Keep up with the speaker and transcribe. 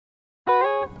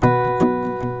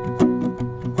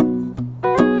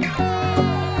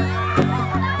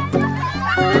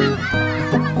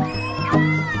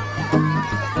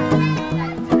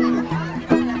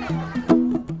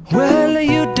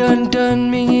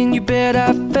in your bed,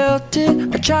 I felt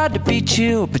it. I tried to be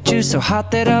chill, but you're so hot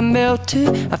that I melted.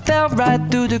 I fell right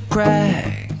through the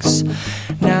cracks.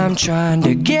 Now I'm trying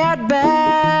to get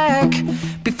back.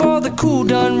 Before the cool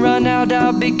done run out,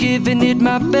 I'll be giving it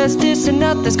my bestest, and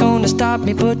nothing's gonna stop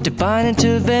me but divine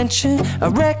intervention. I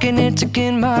reckon it's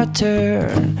again my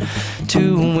turn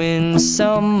to win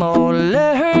some or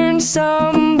learn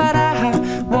some, but I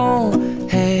won't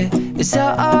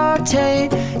hesitate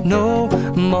no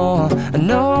more,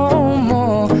 no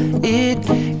more. It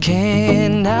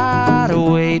cannot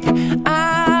wait.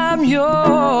 I'm yours.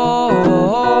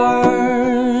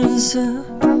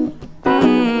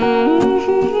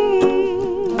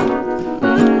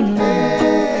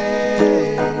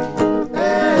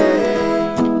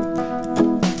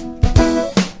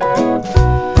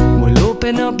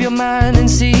 Open up your mind and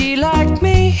see like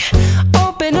me.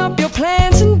 Open up your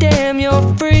plans and damn,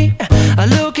 you're free. I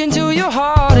look into your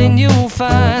heart and you'll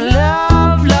find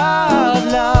love, love,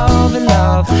 love, and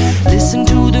love. Listen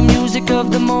to the music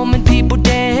of the moment, people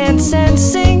dance and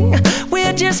sing.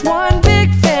 We're just one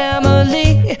big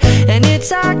family, and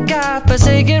it's our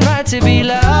God-forsaken right to be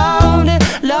loved.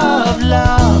 Love,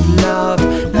 love, love,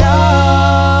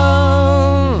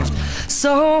 loved.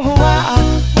 So I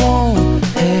won't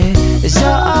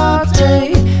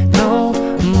hesitate no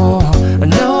more,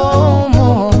 no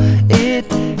more. It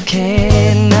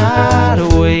cannot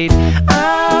wait.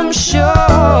 I'm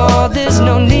sure there's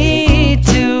no need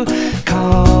to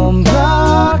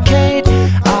complicate.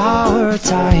 Our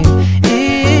time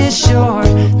is short.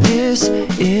 This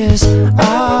is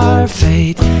our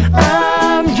fate.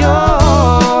 I'm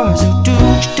yours. Do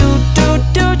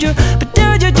you, but do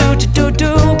you,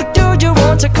 but do you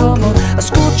want to come on? I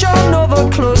scooch on over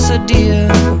closer, dear,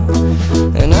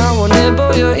 and I will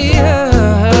nibble your ear.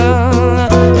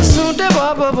 So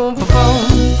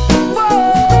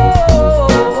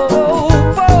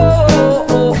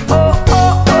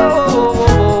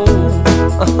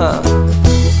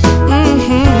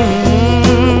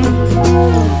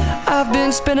I've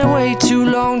been spending way too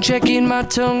long checking my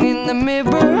tongue in the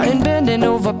mirror and bending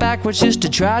over backwards just to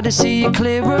try to see it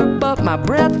clearer, but my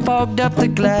breath fogged up the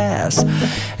glass,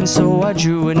 and so I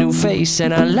drew a new face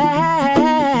and I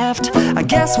laughed. I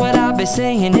guess what I'll be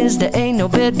saying is there ain't no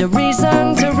better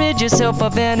reason to rid yourself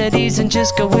of vanities and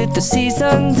just go with the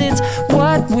seasons. It's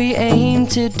what we aim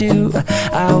to do.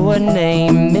 Our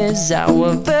name is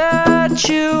our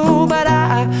virtue, but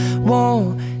I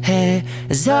won't hesitate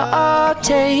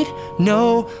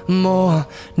no more,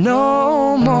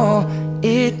 no more.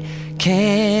 It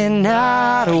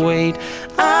cannot wait.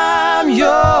 I'm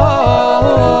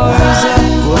yours.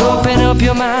 Open up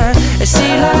your mind and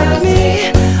see like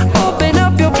me. Open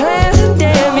up your plans and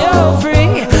damn, you're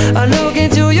free. I look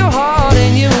into your heart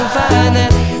and you'll find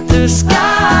that the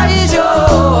sky is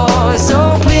yours.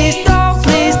 So please don't,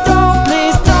 please don't,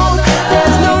 please don't.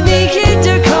 There's no need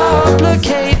to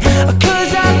complicate,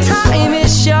 'cause our time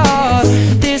is short.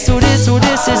 This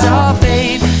is our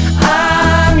fate.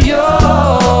 I'm yours.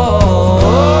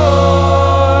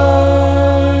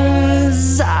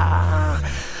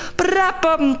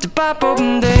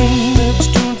 Ba-da-bum-da-ba-bum-ding.